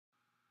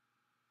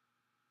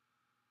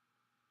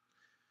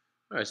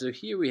All right, so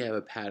here we have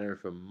a pattern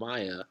from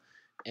Maya,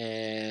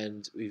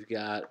 and we've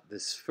got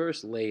this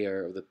first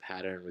layer of the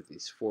pattern with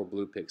these 4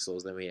 blue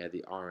pixels, then we add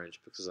the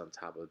orange pixels on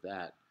top of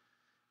that,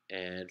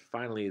 and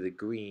finally the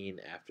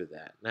green after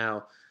that.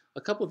 Now,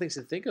 a couple of things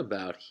to think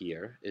about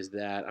here is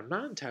that I'm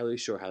not entirely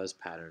sure how this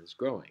pattern is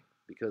growing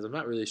because I'm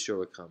not really sure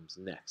what comes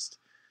next.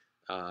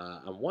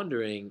 I'm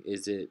wondering,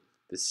 is it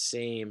the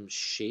same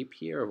shape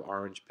here of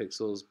orange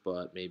pixels,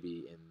 but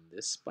maybe in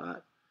this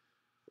spot?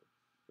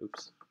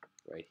 Oops,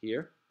 right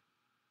here.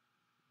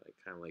 Like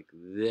kind of like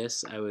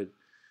this, I would,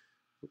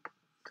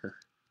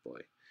 boy,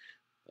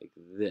 like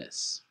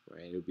this,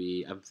 right? It would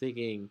be, I'm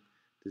thinking,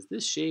 does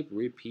this shape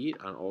repeat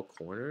on all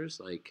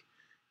corners? Like,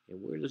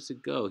 and where does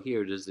it go?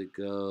 Here, does it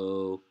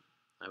go,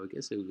 I would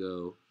guess it would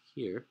go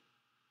here.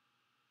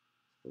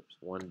 Oops,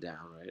 one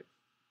down, right?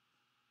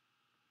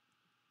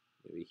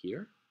 Maybe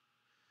here.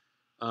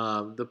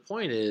 The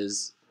point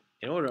is,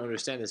 in order to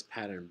understand this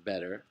pattern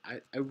better,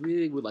 I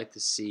really would like to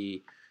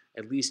see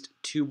at least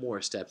 2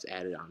 more steps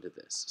added onto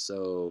this.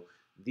 So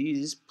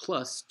these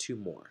plus 2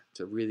 more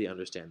to really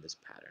understand this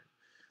pattern.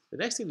 The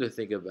next thing to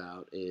think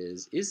about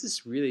is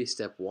this really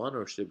step 1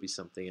 or should it be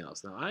something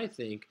else? Now I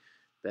think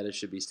that it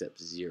should be step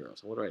 0.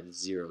 So I'm going to write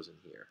zeros in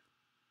here.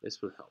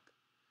 This would help.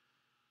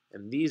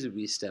 And these would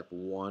be step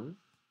 1.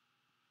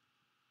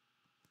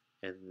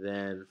 And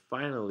then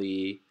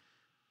finally,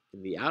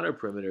 in the outer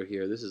perimeter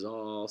here, this is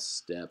all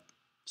step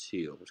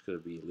 2. I'm just going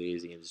to be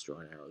lazy and just draw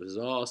an arrow. This is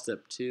all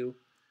step 2,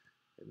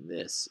 and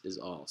this is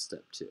all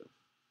step 2.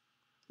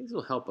 These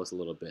will help us a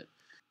little bit.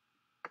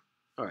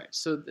 All right,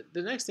 so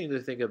the next thing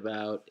to think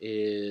about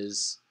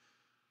is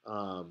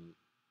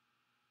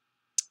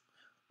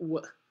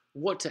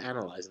what to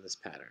analyze in this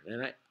pattern.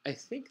 And I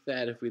think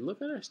that if we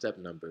look at our step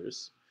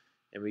numbers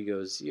and we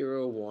go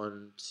 0,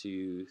 1,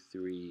 2,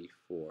 3,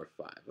 4,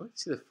 5.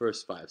 Let's see the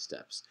first 5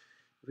 steps.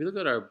 If we look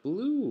at our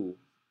blue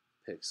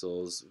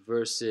pixels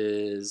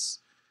versus,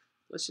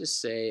 let's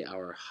just say,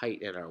 our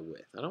height and our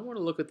width. I don't want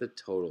to look at the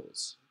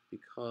totals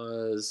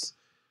because,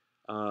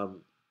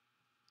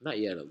 not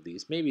yet at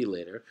least, maybe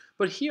later.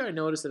 But here I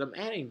notice that I'm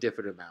adding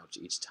different amounts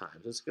each time.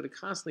 So it's going to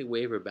constantly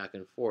waver back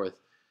and forth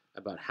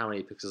about how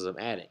many pixels I'm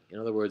adding. In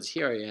other words,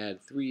 here I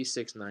add 3,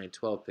 6, 9,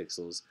 12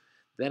 pixels.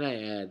 Then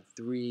I add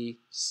 3,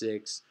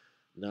 6,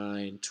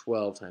 9,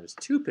 12 times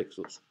 2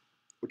 pixels,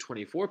 or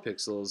 24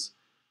 pixels.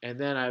 And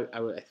then I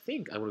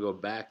think I'm going to go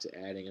back to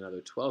adding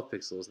another 12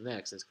 pixels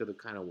next. It's going to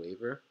kind of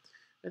waver.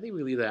 I think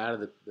we leave that out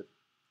of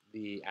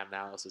the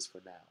analysis for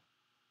now.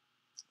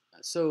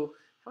 So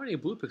how many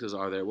blue pixels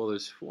are there? Well,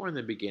 there's 4 in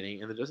the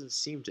beginning, and there doesn't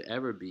seem to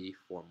ever be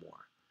 4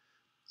 more.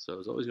 So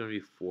it's always going to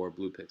be 4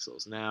 blue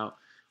pixels. Now,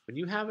 when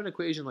you have an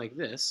equation like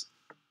this,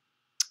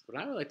 what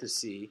I would like to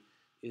see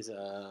is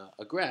a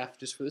graph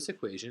just for this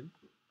equation,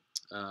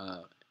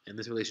 and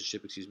this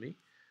relationship, excuse me.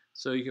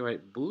 So you can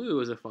write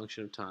blue as a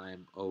function of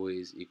time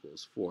always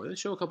equals 4. Then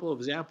show a couple of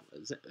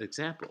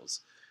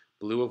examples.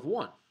 Blue of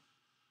 1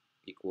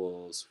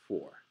 equals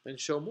 4. Then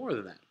show more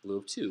than that. Blue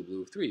of 2,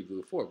 blue of 3,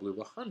 blue of 4, blue of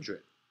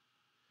 100.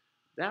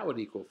 That would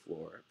equal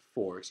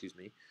 4, excuse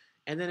me.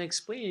 And then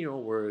explain in your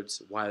own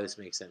words why this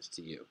makes sense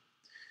to you.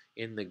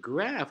 In the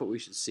graph, what we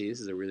should see, this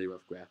is a really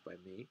rough graph by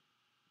me.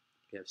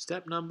 We have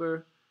step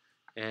number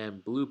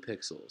and blue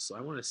pixels. So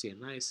I want to see a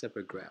nice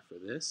separate graph for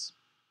this.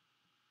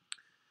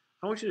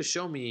 I want you to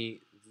show me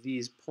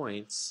these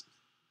points,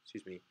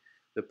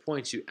 the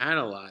points you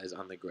analyze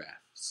on the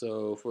graph.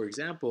 So for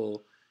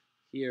example,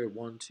 here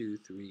 1, 2,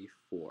 3,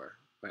 4.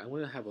 Right, I'm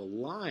going to have a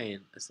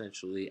line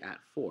essentially at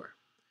 4.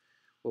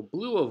 Well,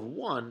 blue of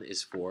 1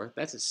 is 4.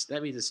 That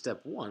means in step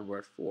 1 we're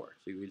at 4.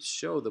 So you would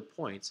show the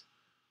point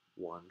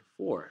 1,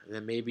 4. And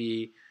then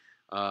maybe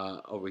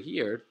over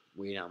here,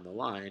 way down the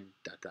line,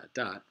 dot, dot,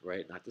 dot,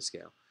 right? Not to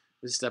scale.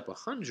 This is step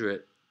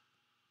 100.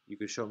 You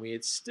could show me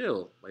it's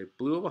still, like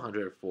blue of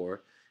 100 at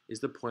 4 is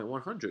the point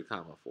 100,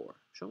 comma 4.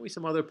 Show me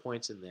some other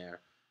points in there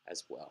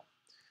as well.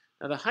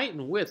 Now the height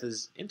and width,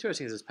 is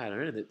interesting as this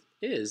pattern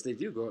is, they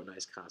do grow at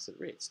nice constant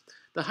rates.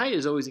 The height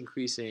is always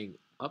increasing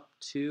up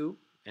 2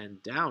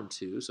 and down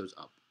 2, so it's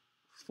up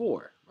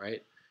 4,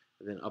 right?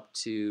 And then up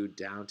 2,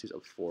 down 2,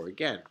 up 4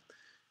 again.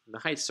 And the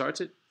height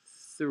starts at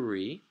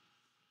 3,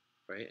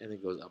 right? And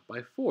then goes up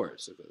by 4.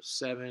 So it goes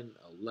 7,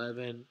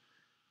 11,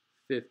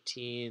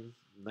 15,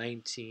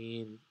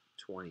 19,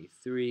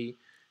 23.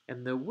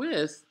 And the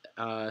width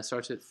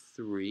starts at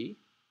 3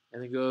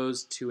 and then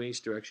goes 2 in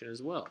each direction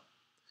as well.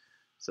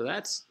 So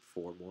that's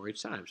 4 more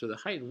each time. So the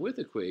height and width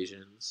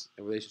equations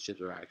and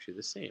relationships are actually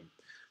the same.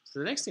 So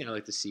the next thing I'd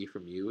like to see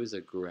from you is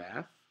a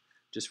graph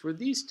just for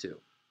these two.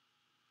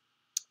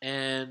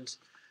 And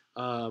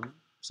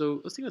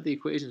so let's think about the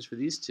equations for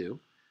these two.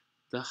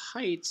 The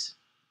height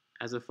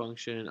as a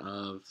function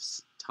of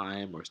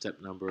time or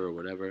step number or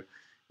whatever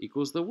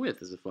equals the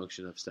width as a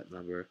function of step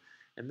number.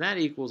 And that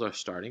equals our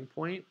starting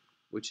point,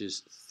 which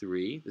is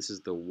 3. This is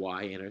the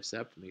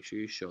y-intercept. Make sure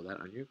you show that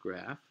on your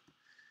graph.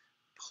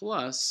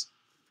 Plus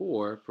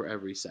 4 per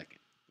every second,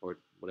 or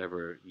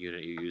whatever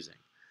unit you're using.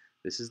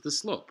 This is the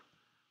slope.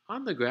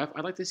 On the graph,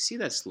 I'd like to see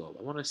that slope.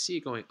 I want to see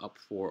it going up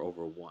 4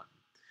 over 1.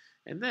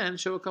 And then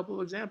show a couple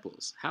of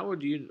examples.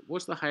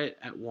 What's the height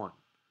at 1?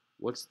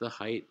 What's the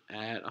height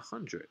at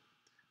 100?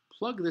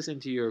 Plug this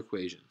into your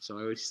equation. So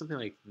I would see something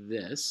like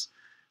this.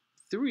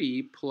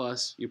 3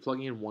 plus, you're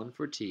plugging in 1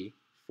 for t,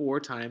 4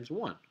 times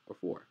 1, or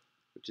 4,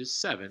 which is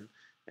 7,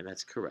 and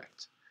that's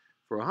correct.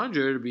 For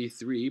 100, it would be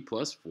 3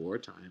 plus 4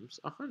 times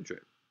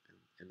 100,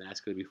 and that's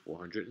going to be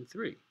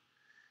 403.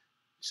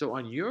 So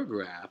on your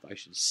graph, I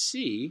should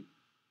see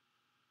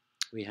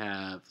we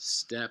have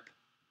step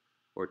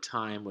or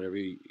time, whatever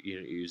unit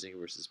you're using,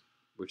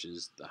 which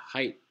is the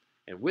height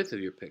and width of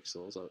your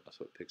pixels. I'll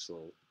put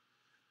pixel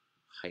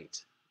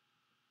height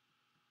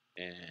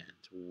and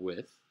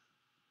width.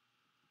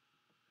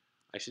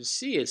 I should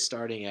see it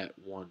starting at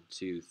 1,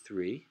 2,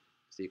 3,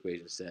 as the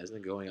equation says, and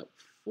then going up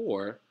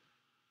 4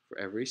 for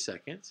every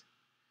second.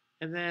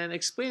 And then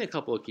explain a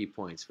couple of key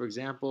points. For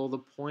example, the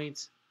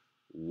point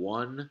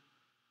 1,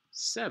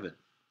 7.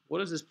 What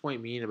does this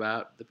point mean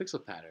about the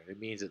pixel pattern? It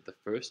means that the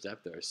first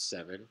step, there are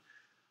 7.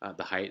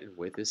 The height and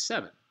width is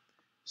 7.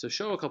 So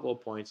show a couple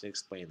of points and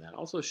explain that.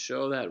 Also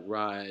show that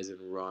rise and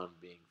run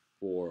being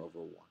 4 over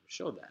 1.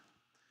 Show that.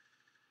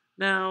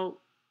 Now,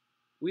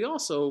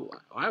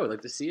 I would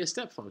like to see a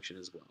step function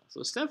as well.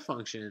 So a step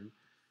function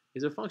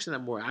is a function that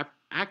more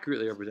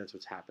accurately represents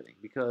what's happening,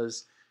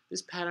 because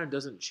this pattern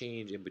doesn't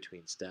change in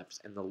between steps,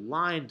 and the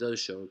line does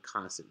show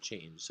constant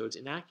change, so it's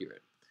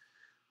inaccurate.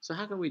 So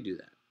how can we do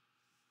that?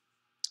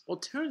 Well,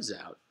 it turns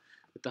out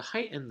that the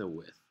height and the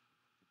width,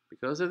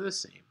 because they're the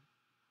same,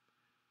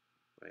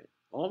 right,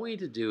 all we need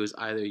to do is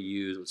either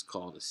use what's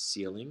called a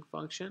ceiling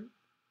function.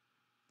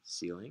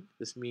 Ceiling.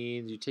 This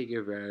means you take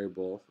your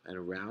variable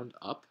and round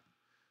up,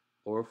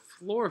 or a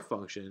floor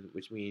function,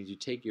 which means you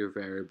take your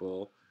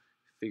variable,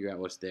 figure out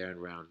what's there,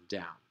 and round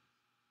down.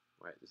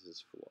 Right, this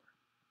is floor.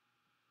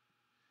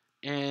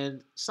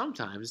 And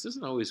sometimes, this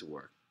doesn't always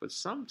work, but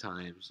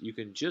sometimes you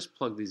can just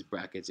plug these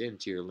brackets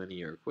into your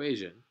linear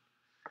equation,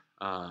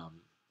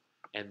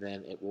 and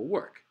then it will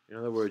work. In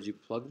other words, you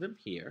plug them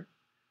here,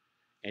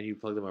 and you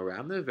plug them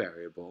around the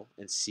variable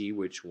and see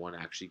which one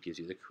actually gives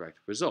you the correct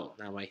result.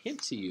 Now, my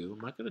hint to you, I'm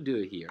not going to do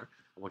it here.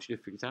 I want you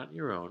to figure it out on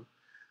your own.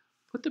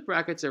 Put the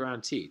brackets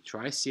around t.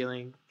 Try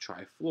ceiling,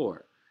 try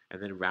floor, and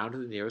then round to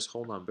the nearest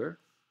whole number,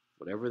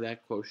 whatever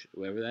that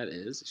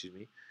is,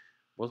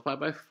 multiply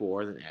by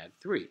 4, and then add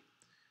 3.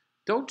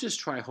 Don't just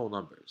try whole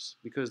numbers,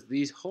 because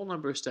these whole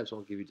number steps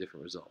won't give you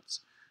different results.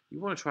 You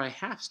want to try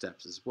half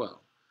steps as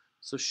well.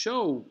 So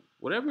show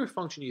whatever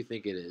function you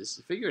think it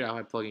is, figure it out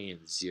by plugging in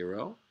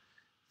 0,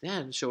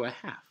 then show a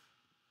half.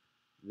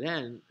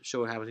 Then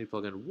show what happens when you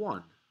plug in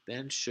 1.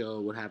 Then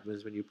show what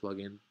happens when you plug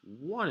in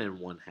 1 and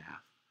 1/2.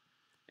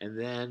 And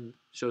then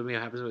show me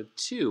what happens with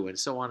 2, and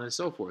so on and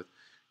so forth.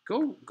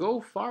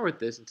 Go far with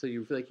this until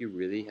you feel like you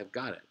really have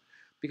got it.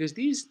 Because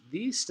these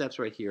steps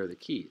right here are the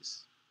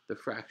keys, the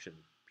fraction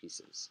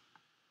pieces.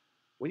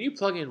 When you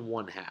plug in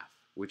 1/2,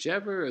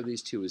 whichever of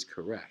these two is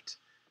correct,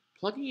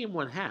 plugging in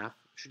 1/2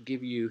 should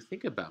give you,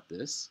 think about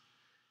this,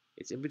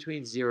 it's in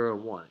between 0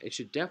 and 1. It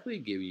should definitely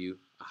give you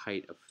a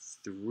height of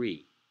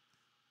 3,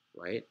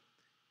 right?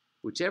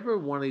 Whichever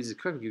one of these is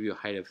correct will give you a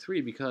height of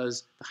 3,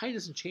 because the height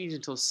doesn't change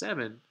until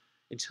 7,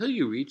 until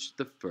you reach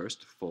the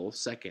first full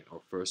second,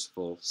 or first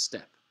full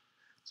step.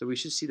 So we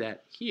should see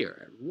that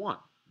here at 1,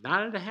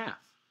 not at a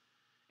half.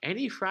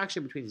 Any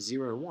fraction between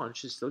 0 and 1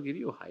 should still give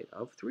you a height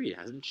of 3. It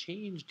hasn't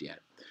changed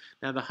yet.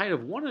 Now the height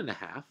of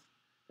 1.5,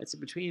 that's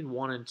between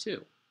 1 and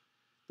 2.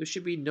 There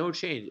should be no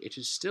change. It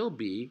should still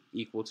be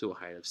equal to a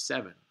height of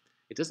 7.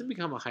 It doesn't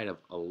become a height of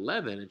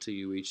 11 until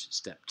you reach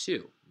step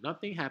 2.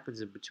 Nothing happens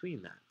in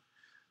between that.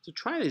 So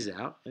try these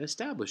out and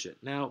establish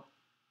it. Now,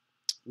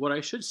 what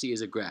I should see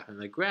is a graph. And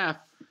the graph,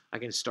 I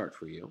can start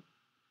for you.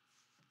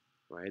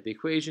 Right? The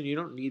equation, you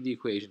don't need the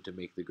equation to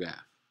make the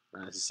graph.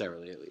 Not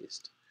necessarily, at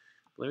least.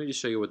 But let me just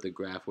show you what the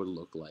graph would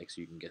look like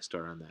so you can get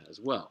started on that as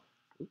well.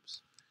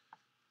 Oops.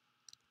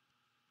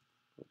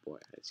 Oh boy,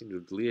 I seem to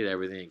have deleted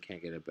everything and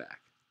can't get it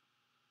back.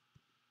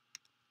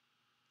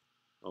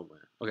 Oh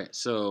man. Okay,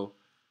 so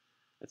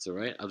that's all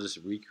right. I'll just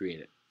recreate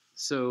it.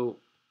 So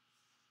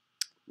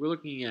we're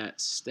looking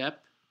at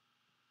step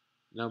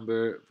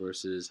number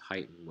versus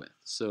height and width.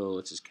 So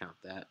let's just count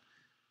that.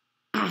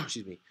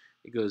 Excuse me.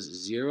 It goes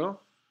 0,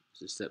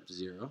 so step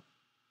 0,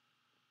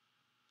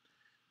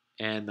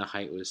 and the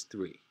height was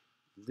 3.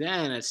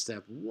 Then at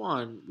step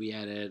 1, we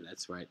added,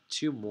 that's right,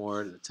 2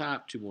 more to the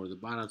top, 2 more to the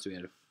bottom, so we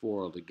added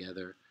 4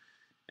 altogether.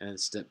 And then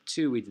step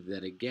 2, we did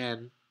that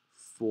again,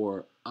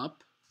 4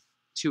 up,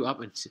 2 up,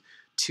 and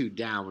 2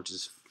 down, which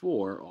is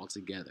 4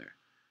 altogether.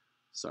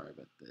 Sorry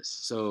about this.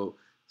 So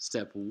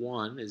step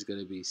 1 is going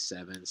to be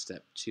 7,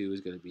 step 2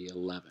 is going to be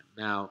 11.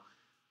 Now,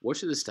 what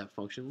should the step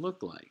function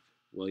look like?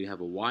 Well, you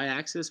have a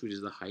y-axis, which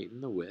is the height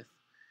and the width,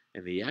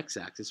 and the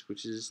x-axis,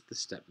 which is the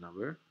step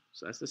number.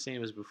 So that's the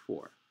same as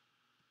before.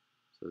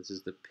 So this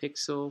is the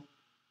pixel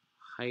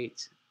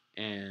height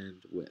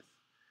and width.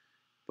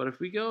 But if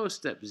we go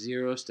step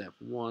 0, step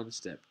 1,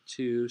 step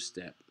 2,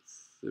 step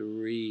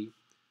 3,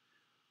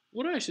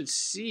 what I should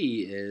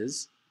see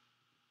is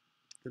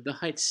that the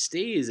height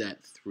stays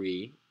at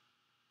 3,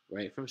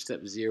 right, from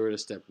step 0 to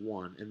step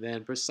 1. And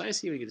then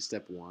precisely when we get to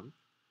step 1,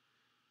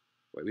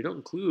 right, we don't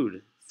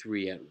include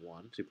 3 at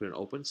 1, so we put an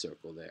open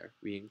circle there.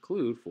 We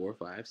include 4,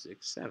 5,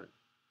 6, 7.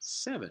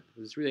 7.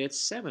 It's really at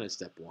 7 at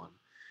step 1.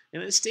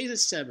 And it stays at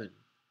 7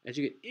 as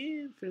you get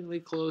infinitely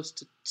close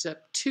to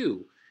step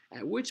 2,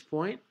 at which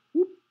point,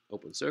 whoop,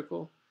 open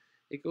circle,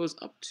 it goes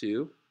up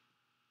to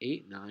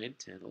 8, 9,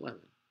 10, 11,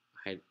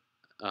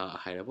 a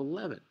height of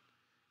 11.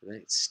 And then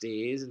it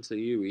stays until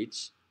you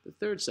reach the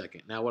third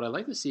second. Now, what I'd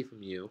like to see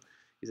from you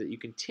is that you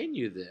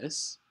continue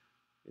this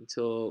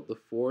until the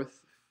fourth,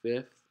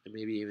 fifth, and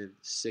maybe even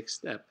sixth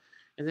step,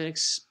 and then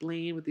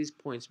explain what these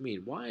points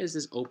mean. Why is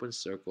this open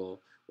circle?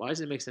 Why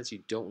does it make sense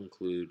you don't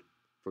include,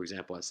 for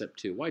example, at step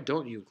 2, why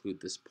don't you include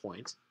this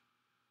point,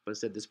 but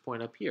instead this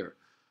point up here?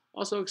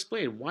 Also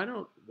explain, why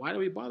do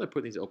we bother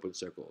putting these open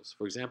circles?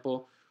 For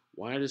example,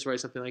 why not just write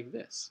something like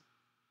this,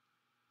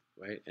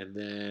 right? And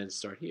then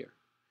start here.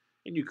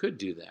 And you could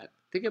do that.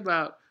 Think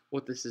about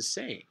what this is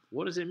saying.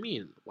 What does it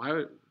mean?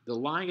 Why the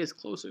line gets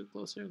closer and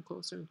closer and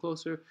closer and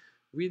closer,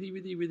 really,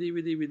 really, really,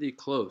 really, really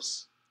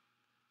close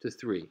to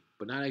 3,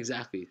 but not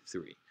exactly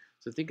 3.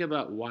 So think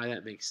about why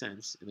that makes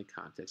sense in the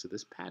context of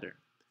this pattern.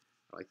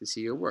 I'd like to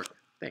see your work.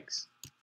 Thanks.